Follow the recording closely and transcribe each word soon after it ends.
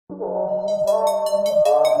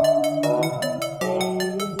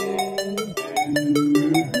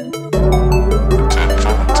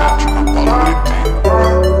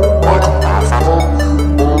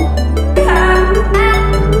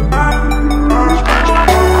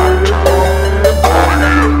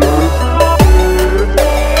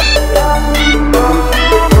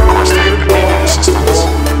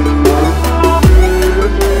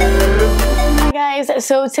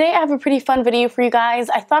So today I have a pretty fun video for you guys.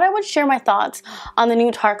 I thought I would share my thoughts on the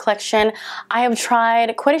new Tarte collection. I have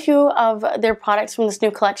tried quite a few of their products from this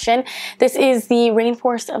new collection. This is the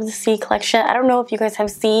Rainforest of the Sea collection. I don't know if you guys have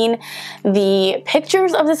seen the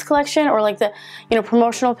pictures of this collection or like the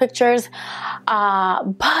promotional pictures,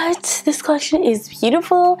 but this collection is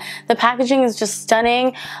beautiful. The packaging is just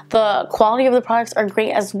stunning. The quality of the products are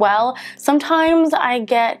great as well. Sometimes I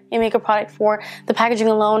get a makeup product for the packaging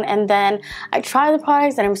alone and then I try the products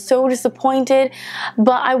and I'm so disappointed,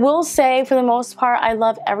 but I will say for the most part I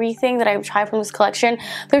love everything that I've tried from this collection.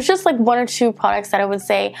 There's just like one or two products that I would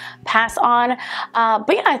say pass on,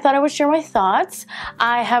 but yeah, I thought I would share my thoughts.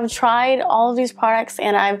 I have tried all of these products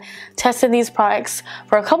and I've tested these products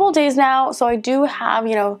for a couple of days now, so I do have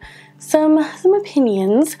some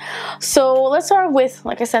opinions. So let's start with,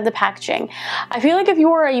 like I said, the packaging. I feel like if you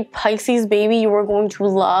were a Pisces baby, you were going to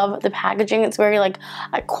love the packaging. It's very like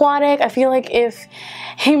aquatic. I feel like if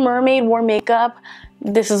a mermaid wore makeup,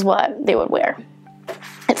 this is what they would wear.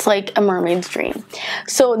 It's like a mermaid's dream.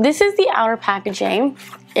 So this is the outer packaging.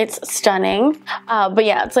 It's stunning, but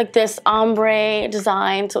yeah, it's like this ombre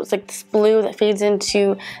design, so it's like this blue that fades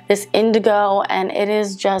into this indigo, and it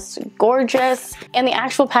is just gorgeous. And the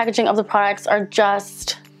actual packaging of the products are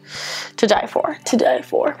just to die for,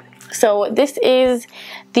 So this is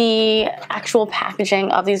the actual packaging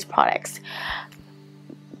of these products.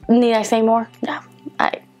 Need I say more? No,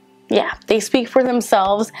 yeah, they speak for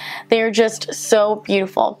themselves. They're just so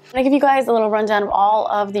beautiful. I'm gonna give you guys a little rundown of all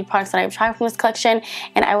of the products that I've tried from this collection,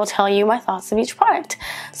 and I will tell you my thoughts of each product.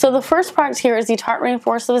 So the first product here is the Tarte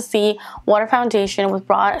Rainforest of the Sea Water Foundation with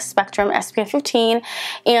Broad Spectrum SPF 15,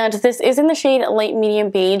 and this is in the shade Light Medium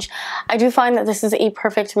Beige. I do find that this is a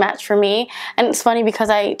perfect match for me, and it's funny because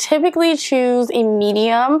I typically choose a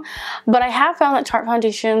medium, but I have found that Tarte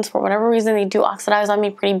foundations, for whatever reason, they do oxidize on me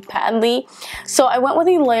pretty badly. So I went with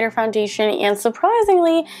a lighter foundation, and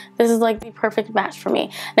surprisingly this is like the perfect match for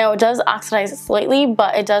me. Now it does oxidize slightly,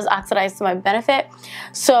 but it does oxidize to my benefit.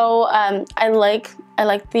 So I like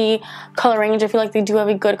the color range. I feel like they do have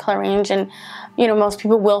a good color range, and most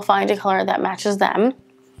people will find a color that matches them.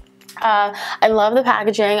 I love the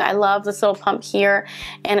packaging. I love this little pump here,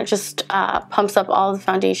 and it just pumps up all the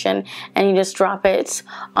foundation, and you just drop it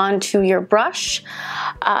onto your brush.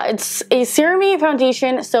 It's a serum-y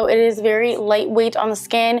foundation, so it is very lightweight on the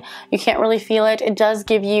skin. You can't really feel it. It does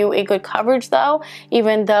give you a good coverage though,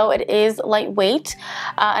 even though it is lightweight.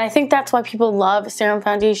 And I think that's why people love serum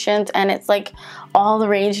foundations, and it's like all the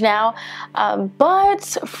rage now. But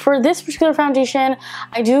for this particular foundation,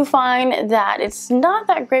 I do find that it's not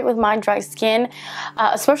that great with my dry skin,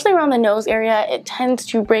 especially around the nose area. It tends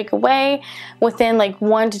to break away within like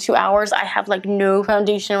 1 to 2 hours. I have like no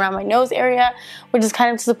foundation around my nose area, which is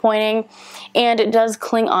kind of disappointing, and it does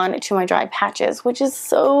cling on to my dry patches, which is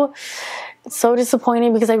so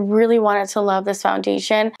disappointing because I really wanted to love this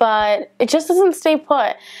foundation, but it just doesn't stay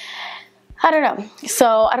put. I don't know.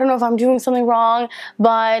 So I don't know if I'm doing something wrong,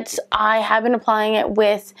 but I have been applying it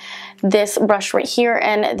with this brush right here,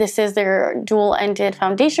 and this is their dual-ended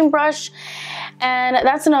foundation brush. And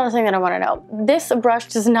that's another thing that I want to know. This brush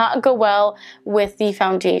does not go well with the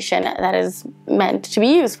foundation that is meant to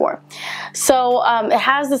be used for. So it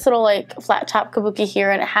has this little like flat top kabuki here,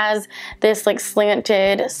 and it has this like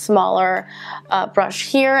slanted, smaller brush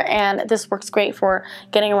here, and this works great for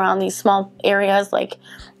getting around these small areas, like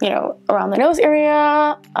around the nose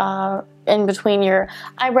area, in between your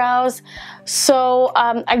eyebrows. So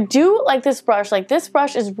I do like this brush. Like, this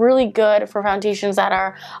brush is really good for foundations that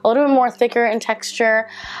are a little bit more thicker in texture,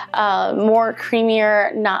 more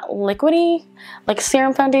creamier, not liquidy like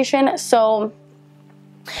serum foundation. So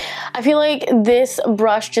I feel like this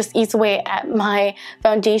brush just eats away at my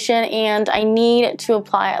foundation, and I need to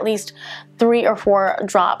apply at least 3 or 4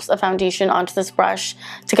 drops of foundation onto this brush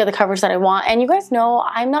to get the coverage that I want. And you guys know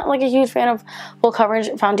I'm not like a huge fan of full coverage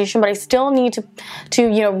foundation, but I still need to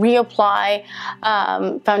reapply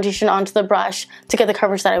foundation onto the brush to get the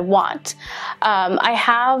coverage that I want. I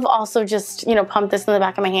have also just pumped this in the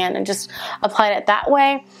back of my hand and just applied it that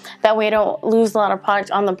way. That way I don't lose a lot of product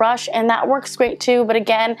on the brush, and that works great too. But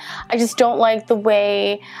again, I just don't like the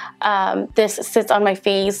way this sits on my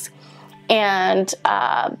face. And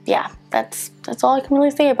yeah, that's all I can really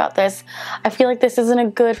say about this. I feel like this isn't a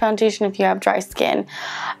good foundation if you have dry skin.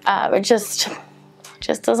 It just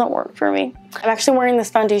doesn't work for me. I'm actually wearing this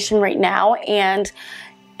foundation right now, and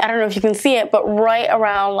I don't know if you can see it, but right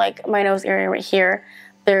around like my nose area right here,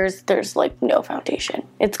 there's like no foundation.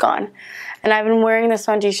 It's gone. And I've been wearing this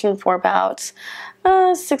foundation for about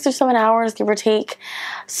 6 or 7 hours, give or take.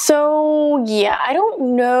 So yeah, I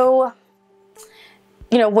don't know,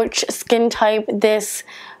 you know, which skin type this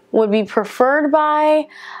would be preferred by,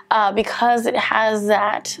 because it has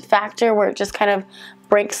that factor where it just kind of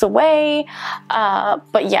breaks away.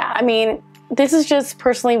 But yeah, I mean, this is just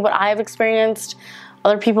personally what I've experienced.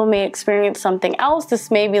 Other people may experience something else. This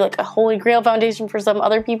may be like a holy grail foundation for some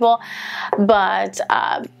other people, but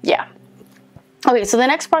yeah. Okay, so the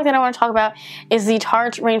next product that I want to talk about is the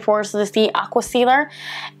Tarte Rainforest. This is the Aquacealer,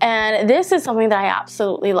 and this is something that I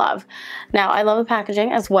absolutely love. Now, I love the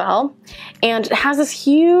packaging as well, and it has this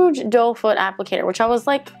huge doe foot applicator, which I was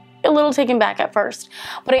like a little taken back at first,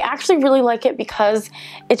 but I actually really like it because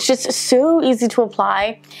it's just so easy to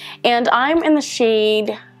apply, and I'm in the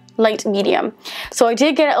shade light medium. So I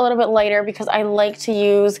did get it a little bit lighter because I like to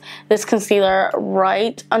use this concealer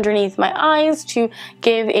right underneath my eyes to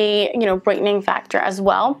give a, you know, brightening factor as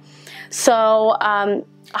well. So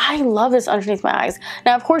I love this underneath my eyes.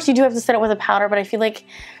 Now, of course, you do have to set it with a powder, but I feel like,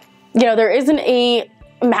 you know, there isn't a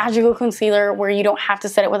magical concealer where you don't have to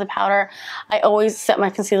set it with a powder. I always set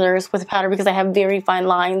my concealers with a powder because I have very fine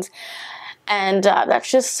lines. And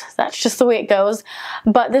that's just the way it goes.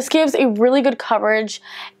 But this gives a really good coverage.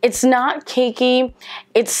 It's not cakey.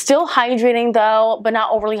 It's still hydrating though, but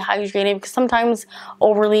not overly hydrating, because sometimes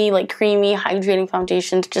overly like creamy hydrating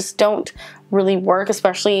foundations just don't really work,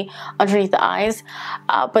 especially underneath the eyes.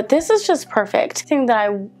 But this is just perfect. The thing that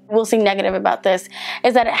I will say negative about this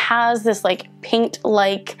is that it has this like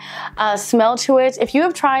paint-like smell to it. If you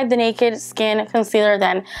have tried the Naked Skin Concealer,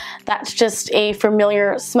 then that's just a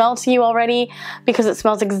familiar smell to you already, because it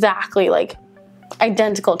smells exactly like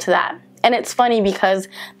identical to that. And it's funny because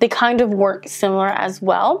they kind of work similar as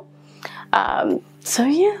well. So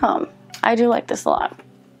yeah, I do like this a lot.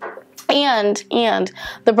 And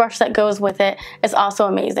the brush that goes with it is also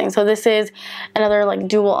amazing. So this is another like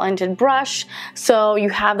dual-ended brush. So you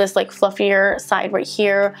have this like fluffier side right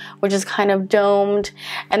here, which is kind of domed.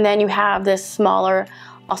 And then you have this smaller,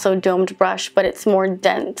 also domed brush, but it's more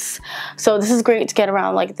dense. So this is great to get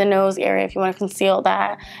around like the nose area if you want to conceal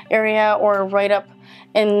that area, or right up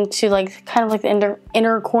into like kind of like the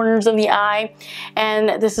inner corners of the eye.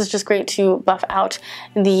 And this is just great to buff out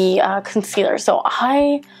the concealer. So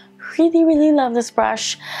I really love this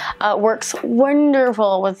brush. Works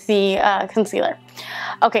wonderful with the concealer.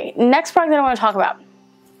 Okay, next product that I want to talk about.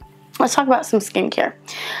 Let's talk about some skincare.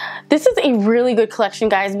 This is a really good collection,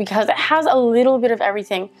 guys, because it has a little bit of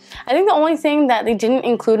everything. I think the only thing that they didn't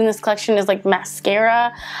include in this collection is like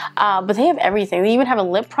mascara, but they have everything. They even have a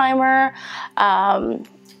lip primer.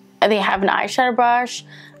 They have an eyeshadow brush.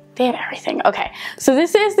 They have everything. Okay, so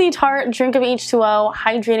this is the Tarte Drink of H2O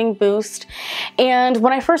Hydrating Boost. And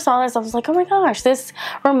when I first saw this, I was like, oh my gosh, this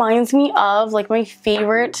reminds me of like my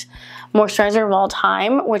favorite moisturizer of all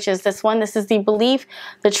time, which is this one. This is the Belief,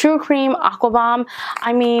 the True Cream Aqua Bomb.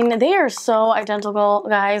 I mean, they are so identical,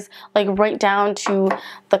 guys, like right down to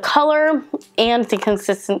the color and the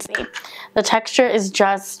consistency. The texture is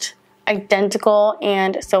just identical,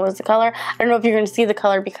 and so is the color. I don't know if you're going to see the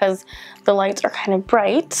color because the lights are kind of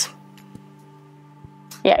bright.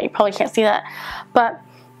 Yeah, you probably can't see that, but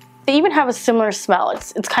they even have a similar smell.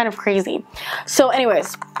 It's kind of crazy. So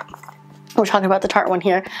anyways, we're talking about the Tarte one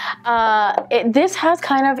here. This has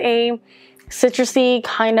kind of a citrusy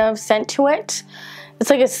kind of scent to it. It's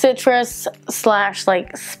like a citrus slash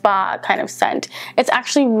like spa kind of scent. It's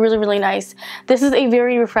actually really nice. This is a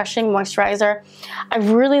very refreshing moisturizer. I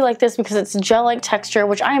really like this because it's gel-like texture,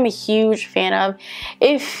 which I am a huge fan of.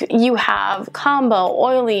 If you have combo,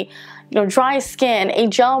 oily, you know, dry skin, a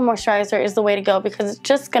gel moisturizer is the way to go, because it's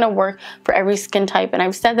just gonna work for every skin type. And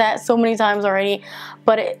I've said that so many times already,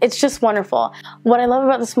 but it's just wonderful. What I love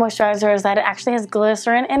about this moisturizer is that it actually has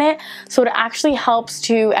glycerin in it, so it actually helps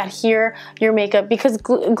to adhere your makeup, because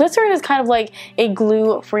glycerin is kind of like a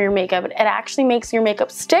glue for your makeup. It actually makes your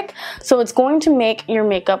makeup stick, so it's going to make your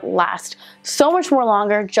makeup last so much more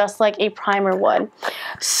longer, just like a primer would.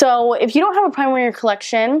 So if you don't have a primer in your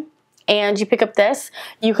collection, and you pick up this,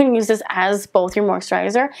 you can use this as both your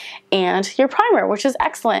moisturizer and your primer, which is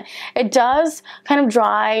excellent. It does kind of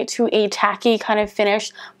dry to a tacky kind of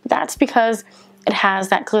finish, but that's because it has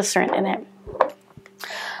that glycerin in it.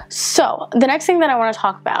 So the next thing that I want to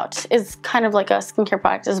talk about is kind of like a skincare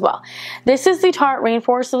product as well. This is the Tarte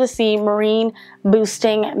Rainforest of the Sea Marine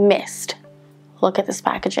Boosting Mist. Look at this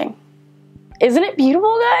packaging. Isn't it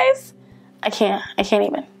beautiful, guys? I can't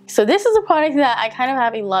even. So this is a product that I kind of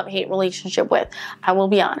have a love-hate relationship with, I will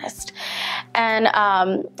be honest. And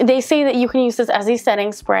they say that you can use this as a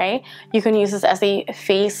setting spray, you can use this as a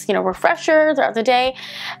face, refresher throughout the day,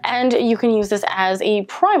 and you can use this as a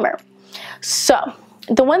primer. So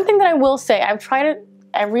the one thing that I will say, I've tried it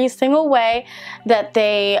every single way that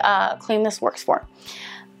they claim this works for.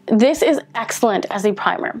 This is excellent as a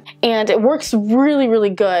primer, and it works really, really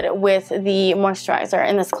good with the moisturizer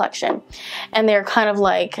in this collection. And they're kind of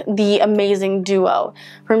like the amazing duo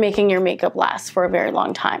for making your makeup last for a very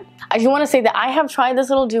long time. I do want to say that I have tried this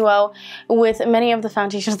little duo with many of the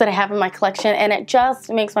foundations that I have in my collection, and it just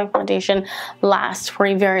makes my foundation last for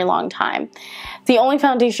a very long time. The only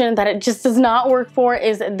foundation that it just does not work for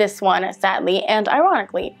is this one, sadly and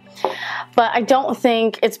ironically. But I don't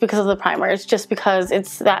think it's because of the primer, it's just because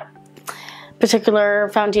it's that particular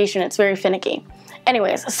foundation. It's very finicky.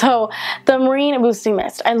 Anyways, so the Marine Boosting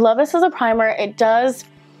Mist. I love this as a primer. It does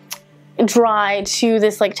dry to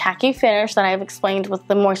this like tacky finish that I've explained with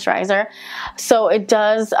the moisturizer. So it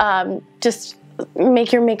does just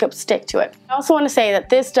make your makeup stick to it. I also want to say that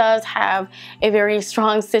this does have a very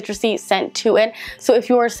strong citrusy scent to it. So if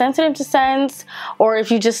you are sensitive to scents, or if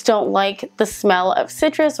you just don't like the smell of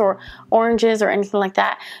citrus or oranges or anything like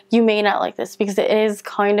that, you may not like this because it is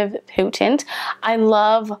kind of potent. I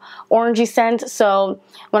love orangey scent, so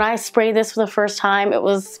when I sprayed this for the first time, it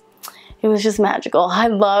was just magical. I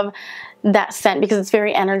love that scent because it's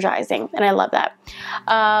very energizing, and I love that.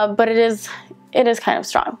 But it is kind of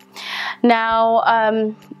strong. Now,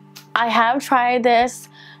 I have tried this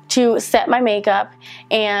to set my makeup,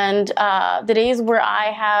 and the days where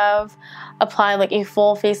I have applied like a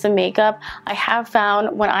full face of makeup, I have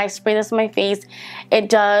found when I spray this on my face, it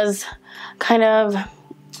does kind of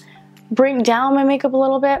break down my makeup a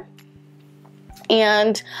little bit.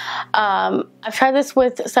 And I've tried this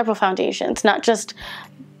with several foundations, not just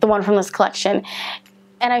the one from this collection.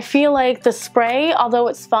 And I feel like the spray, although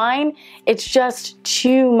it's fine, it's just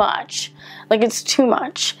too much. Like, it's too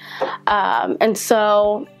much. And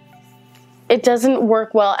so it doesn't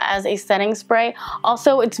work well as a setting spray.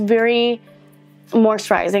 Also, it's very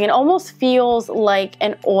moisturizing. It almost feels like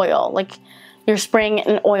an oil, like you're spraying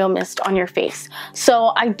an oil mist on your face.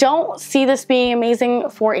 So I don't see this being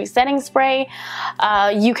amazing for a setting spray.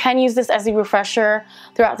 You can use this as a refresher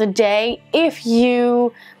throughout the day if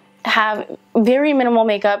you have very minimal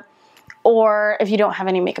makeup, or if you don't have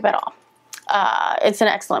any makeup at all. It's an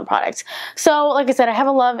excellent product. So like I said, I have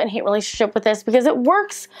a love and hate relationship with this because it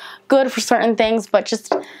works good for certain things, but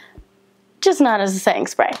just not as a setting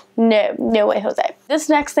spray. No way, Jose. This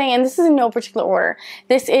next thing, and this is in no particular order,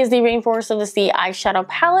 this is the Rainforest of the Sea eyeshadow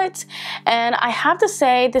palette, and I have to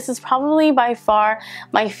say this is probably by far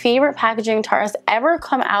my favorite packaging Tarte has ever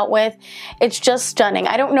come out with. It's just stunning.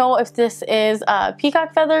 I don't know if this is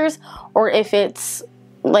peacock feathers or if it's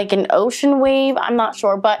like an ocean wave, I'm not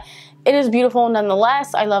sure, but it is beautiful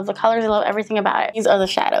nonetheless. I love the colors, I love everything about it. These are the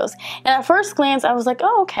shadows. And at first glance, I was like,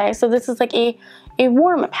 oh, okay, so this is like a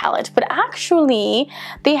warm palette, but actually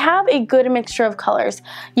they have a good mixture of colors.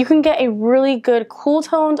 You can get a really good cool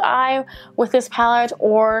toned eye with this palette,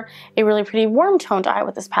 or a really pretty warm toned eye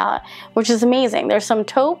with this palette, which is amazing. There's some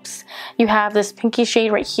taupes, you have this pinky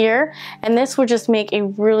shade right here, and this would just make a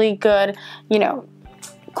really good,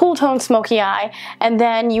 cool toned smoky eye. And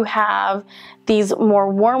then you have these more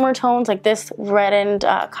warmer tones like this red and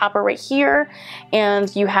copper right here,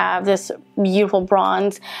 and you have this beautiful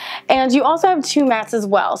bronze, and you also have two mattes as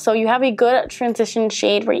well. So you have a good transition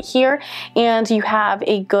shade right here, and you have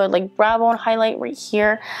a good like brow bone highlight right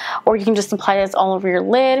here, or you can just apply this all over your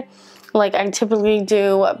lid like I typically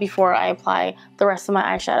do before I apply the rest of my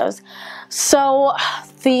eyeshadows. So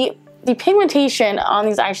the pigmentation on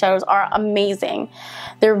these eyeshadows are amazing.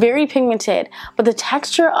 They're very pigmented, but the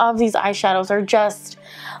texture of these eyeshadows are just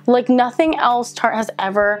like nothing else Tarte has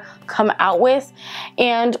ever come out with.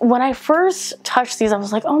 And when I first touched these, I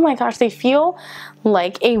was like, oh my gosh, they feel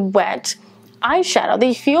like a wet eyeshadow.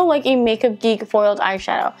 They feel like a Makeup Geek foiled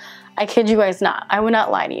eyeshadow. I kid you guys not. I would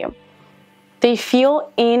not lie to you. They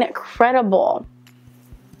feel incredible.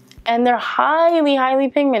 And they're highly, highly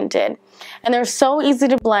pigmented. And they're so easy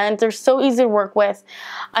to blend. They're so easy to work with.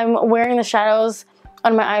 I'm wearing the shadows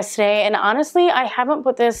on my eyes today, and honestly, I haven't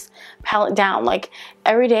put this palette down. Like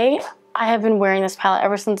every day, I have been wearing this palette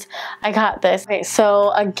ever since I got this. Okay,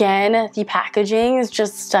 so again, the packaging is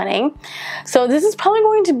just stunning. So this is probably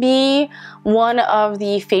going to be one of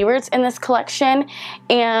the favorites in this collection,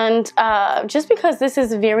 and just because this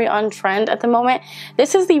is very on trend at the moment.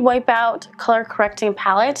 This is the Wipeout color correcting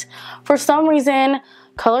palette. For some reason,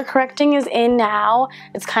 color correcting is in now.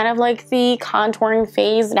 It's kind of like the contouring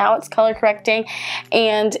phase. Now it's color correcting,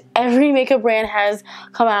 and every makeup brand has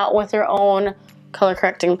come out with their own color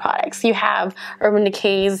correcting products. You have Urban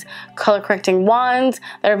Decay's color correcting wands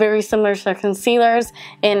that are very similar to their concealers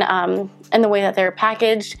in the way that they're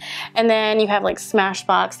packaged. And then you have like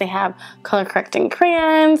Smashbox, they have color correcting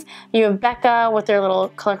crayons. You have Becca with their little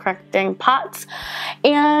color correcting pots.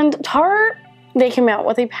 And Tarte, they came out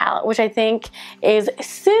with a palette, which I think is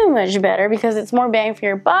so much better because it's more bang for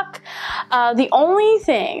your buck. The only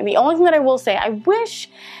thing that I will say, I wish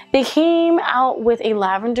they came out with a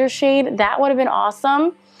lavender shade. That would have been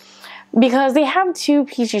awesome because they have two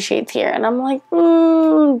peachy shades here. And I'm like,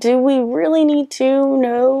 do we really need to?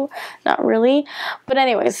 No, not really. But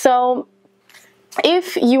anyway, so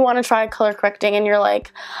if you want to try color correcting and you're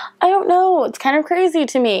like, I don't know, it's kind of crazy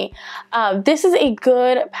to me, this is a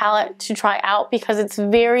good palette to try out because it's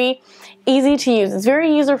very easy to use. It's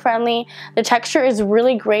very user-friendly. The texture is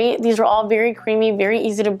really great. These are all very creamy, very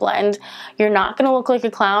easy to blend. You're not going to look like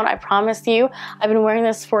a clown, I promise you. I've been wearing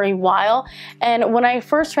this for a while, and when I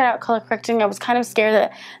first tried out color correcting, I was kind of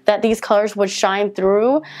scared that these colors would shine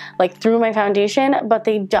through, like through my foundation, but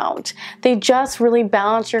they don't. They just really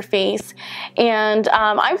balance your face. And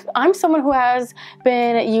I'm someone who has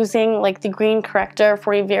been using like the green corrector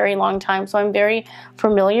for a very long time, so I'm very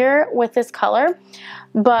familiar with this color.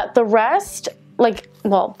 But the rest, like,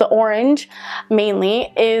 well, the orange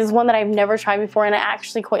mainly is one that I've never tried before, and I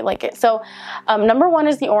actually quite like it. So number one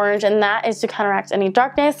is the orange, and that is to counteract any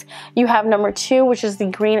darkness. You have number two, which is the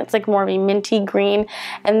green. It's like more of a minty green,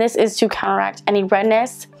 and this is to counteract any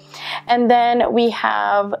redness. And then we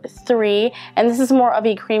have three, and this is more of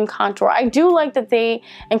a cream contour. I do like that they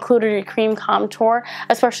included a cream contour,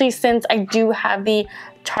 especially since I do have the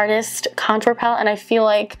Tarte contour palette, and I feel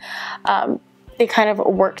like they kind of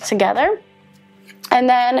work together. And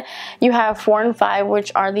then you have 4 and 5,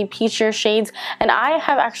 which are the peachier shades. And I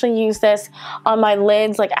have actually used this on my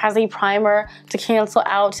lids, like as a primer to cancel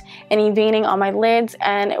out any veining on my lids,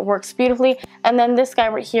 and it works beautifully. And then this guy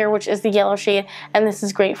right here, which is the yellow shade, and this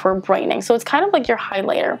is great for brightening. So it's kind of like your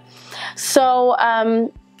highlighter. So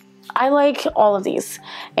I like all of these,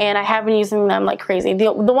 and I have been using them like crazy.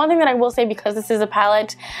 The one thing that I will say, because this is a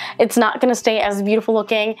palette, it's not going to stay as beautiful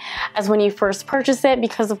looking as when you first purchase it,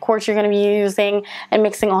 because of course you're going to be using and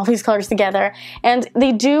mixing all these colors together. And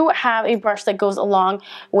they do have a brush that goes along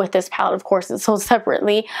with this palette. Of course, it's sold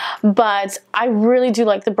separately, but I really do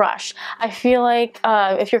like the brush. I feel like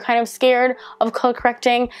if you're kind of scared of color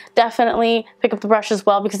correcting, definitely pick up the brush as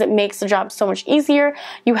well, because it makes the job so much easier.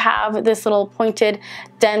 You have this little pointed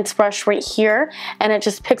dense brush right here, and it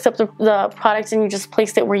just picks up the product, and you just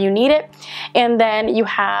place it where you need it. And then you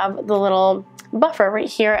have the little buffer right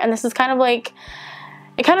here, and this is kind of like,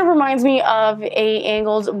 it kind of reminds me of a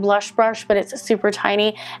angled blush brush, but it's super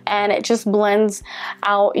tiny, and it just blends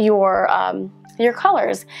out your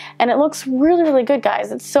colors, and it looks really, really good,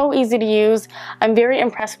 guys. It's so easy to use. I'm very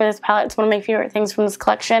impressed with this palette. It's one of my favorite things from this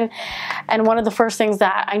collection, and one of the first things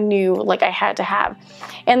that I knew like I had to have.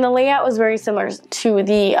 And the layout was very similar to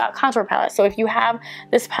the contour palette. So if you have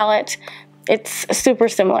this palette, it's super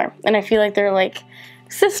similar, and I feel like they're like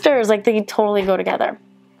sisters, like they totally go together.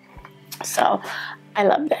 So I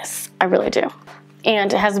love this, I really do.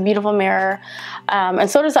 And it has a beautiful mirror, and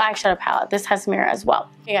so does the eyeshadow palette. This has a mirror as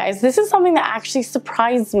well. Hey guys, this is something that actually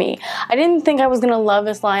surprised me. I didn't think I was gonna love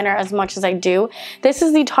this liner as much as I do. This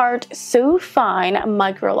is the Tarte So Fine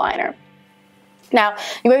Micro Liner. Now,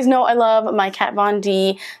 you guys know I love my Kat Von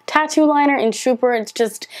D tattoo liner in Trooper.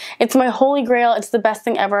 It's my holy grail. It's the best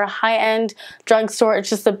thing ever. High-end drugstore. It's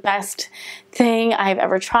just the best thing I've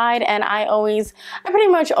ever tried, and I pretty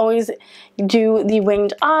much always do the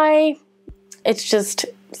winged eye. It's just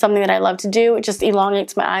something that I love to do. It just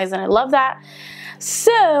elongates my eyes, and I love that.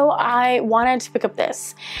 So I wanted to pick up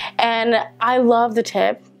this, and I love the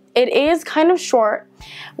tip. It is kind of short,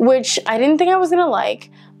 which I didn't think I was gonna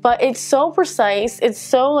like, but it's so precise. It's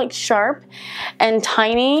so like sharp and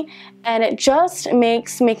tiny, and it just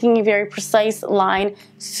makes making a very precise line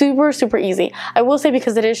super, super easy. I will say,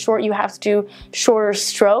 because it is short, you have to do shorter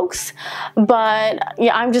strokes, but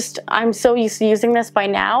yeah, I'm so used to using this by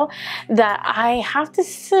now that I have to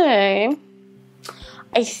say,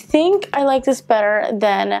 I think I like this better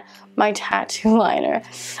than my tattoo liner.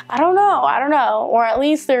 I don't know, or at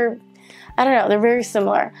least they're I don't know, they're very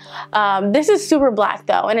similar. This is super black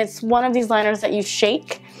though, and it's one of these liners that you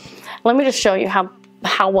shake. Let me just show you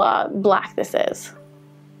how black this is.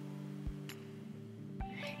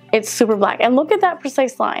 It's super black, and look at that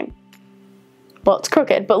precise line. Well, it's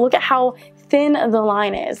crooked, but look at how thin the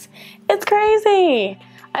line is. It's crazy.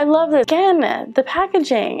 I love this. Again, the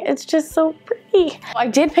packaging, it's just so pretty. I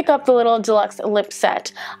did pick up the little deluxe lip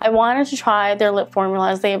set. I wanted to try their lip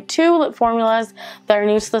formulas. They have 2 lip formulas that are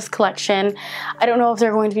new to this collection. I don't know if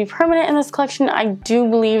they're going to be permanent in this collection. I do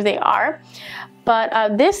believe they are.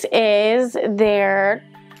 But this is their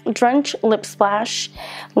Drench Lip Splash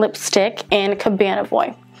lipstick in Cabana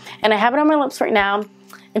Boy. And I have it on my lips right now.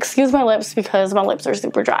 Excuse my lips because my lips are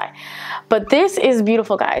super dry. But this is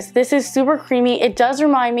beautiful, guys. This is super creamy. It does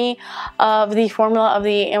remind me of the formula of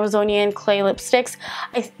the Amazonian clay lipsticks.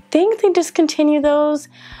 I think they discontinued those.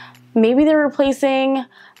 Maybe they're replacing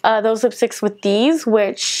those lipsticks with these,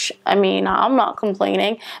 which, I mean, I'm not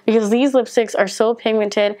complaining because these lipsticks are so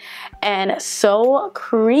pigmented and so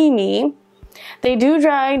creamy. They do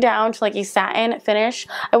dry down to like a satin finish.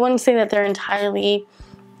 I wouldn't say that they're entirely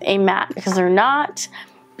a matte because they're not,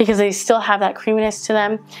 because they still have that creaminess to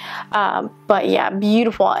them. But yeah,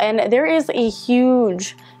 beautiful. And there is a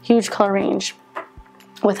huge color range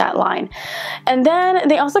with that line. And then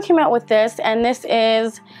they also came out with this, and this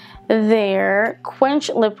is their Quench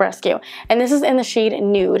Lip Rescue, and this is in the shade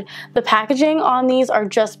Nude. The packaging on these are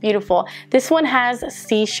just beautiful. This one has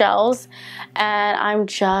seashells, and I'm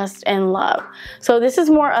just in love. So this is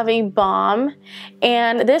more of a balm,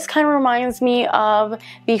 and this kind of reminds me of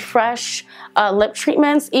the Fresh lip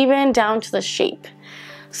treatments, even down to the shape.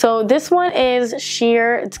 So this one is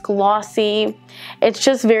sheer, it's glossy, it's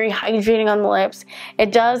just very hydrating on the lips.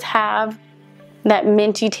 It does have that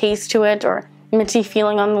minty taste to it, or minty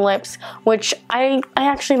feeling on the lips, which I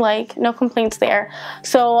actually like. No complaints there.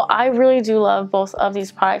 So I really do love both of these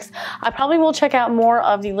products. I probably will check out more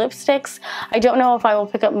of the lipsticks. I don't know if I will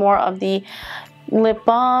pick up more of the lip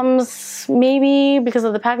balms, maybe because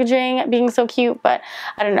of the packaging being so cute, but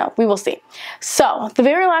I don't know. We will see. So the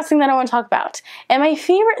very last thing that I want to talk about, and my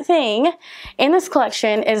favorite thing in this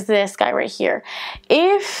collection, is this guy right here.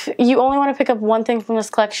 If you only want to pick up one thing from this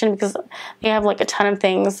collection, because they have like a ton of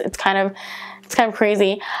things, it's kind of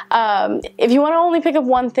crazy. If you want to only pick up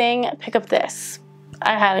one thing, pick up this.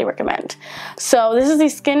 I highly recommend. So this is the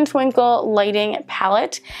Skin Twinkle Lighting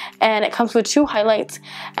Palette, and it comes with 2 highlights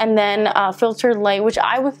and then filtered light, which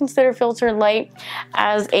I would consider filtered light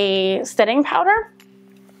as a setting powder.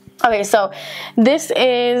 Okay, so this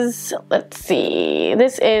is, let's see,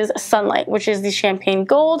 this is Sunlight, which is the Champagne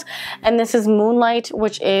Gold, and this is Moonlight,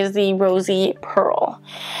 which is the Rosy Pearl.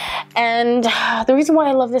 And the reason why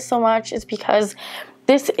I love this so much is because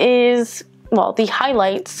this is, well, the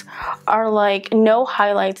highlights are like no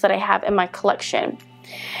highlights that I have in my collection.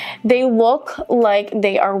 They look like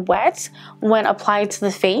they are wet when applied to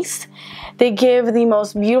the face. They give the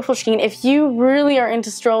most beautiful sheen. If you really are into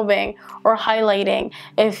strobing or highlighting,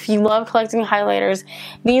 if you love collecting highlighters,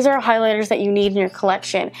 these are highlighters that you need in your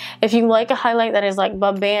collection. If you like a highlight that is like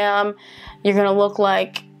ba-bam, you're gonna look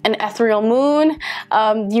like an ethereal moon,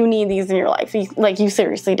 you need these in your life. You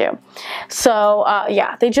seriously do. So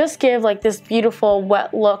yeah, they just give like this beautiful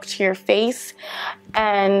wet look to your face,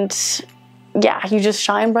 and yeah, you just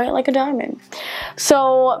shine bright like a diamond.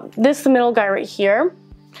 So this is the middle guy right here.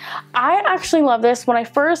 I actually love this. When I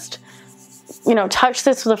first, touched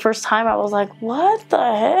this for the first time, I was like, what the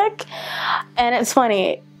heck? And it's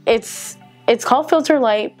funny. It's called Filter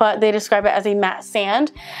Light, but they describe it as a matte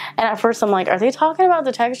sand. And at first I'm like, are they talking about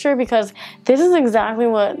the texture? Because this is exactly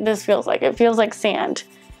what this feels like. It feels like sand.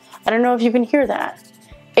 I don't know if you can hear that.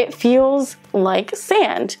 It feels like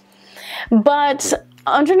sand. But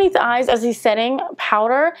underneath the eyes as a setting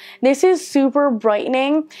powder, this is super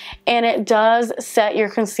brightening, and it does set your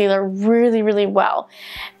concealer really, really well.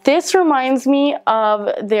 This reminds me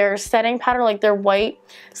of their setting powder, like their white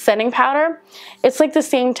setting powder. It's like the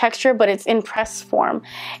same texture, but it's in press form,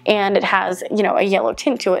 and it has, a yellow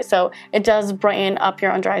tint to it, so it does brighten up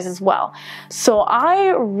your under eyes as well. So I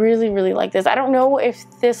really, really like this. I don't know if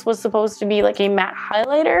this was supposed to be like a matte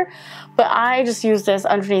highlighter, but I just use this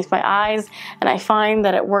underneath my eyes, and I find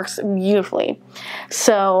that it works beautifully.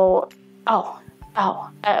 So, oh,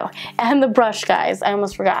 and the brush, guys, I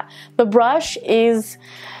almost forgot. The brush is,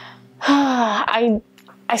 I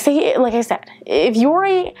say, like I said, if you're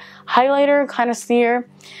a highlighter connoisseur,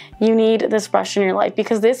 you need this brush in your life,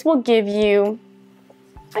 because this will give you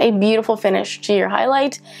a beautiful finish to your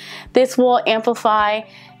highlight. This will amplify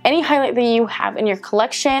any highlight that you have in your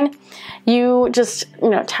collection. You just,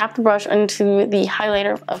 tap the brush into the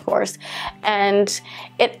highlighter, of course, and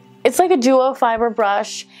It's like a duo fiber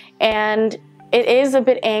brush, and it is a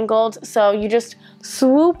bit angled, so you just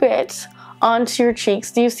swoop it onto your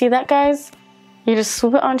cheeks. Do you see that, guys? You just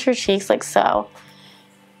swoop it onto your cheeks like so.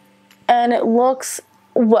 And it looks,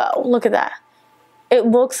 whoa, look at that. It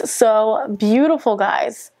looks so beautiful,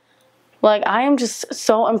 guys. Like, I am just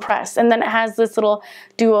so impressed. And then it has this little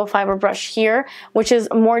duo fiber brush here, which is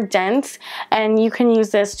more dense, and you can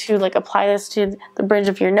use this to like apply this to the bridge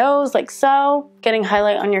of your nose like so, getting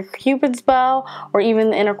highlight on your cupid's bow or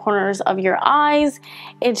even the inner corners of your eyes.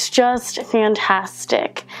 It's just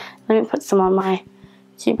fantastic. Let me put some on my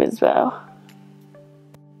cupid's bow.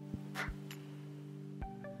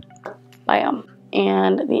 Bam.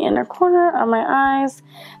 And the inner corner of my eyes.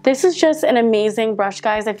 This is just an amazing brush,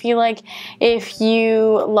 guys. I feel like if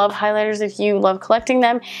you love highlighters, if you love collecting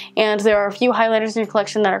them, and there are a few highlighters in your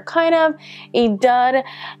collection that are kind of a dud,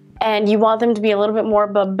 and you want them to be a little bit more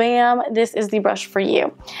ba-bam, this is the brush for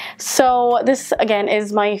you. So this, again,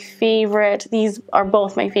 is my favorite. These are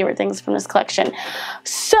both my favorite things from this collection.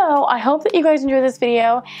 So I hope that you guys enjoyed this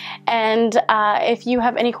video, and if you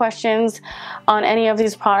have any questions on any of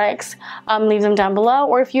these products, leave them down below.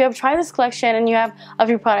 Or if you have tried this collection and you have a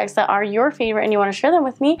few products that are your favorite and you want to share them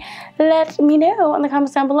with me, let me know in the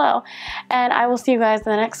comments down below. And I will see you guys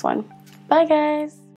in the next one. Bye, guys.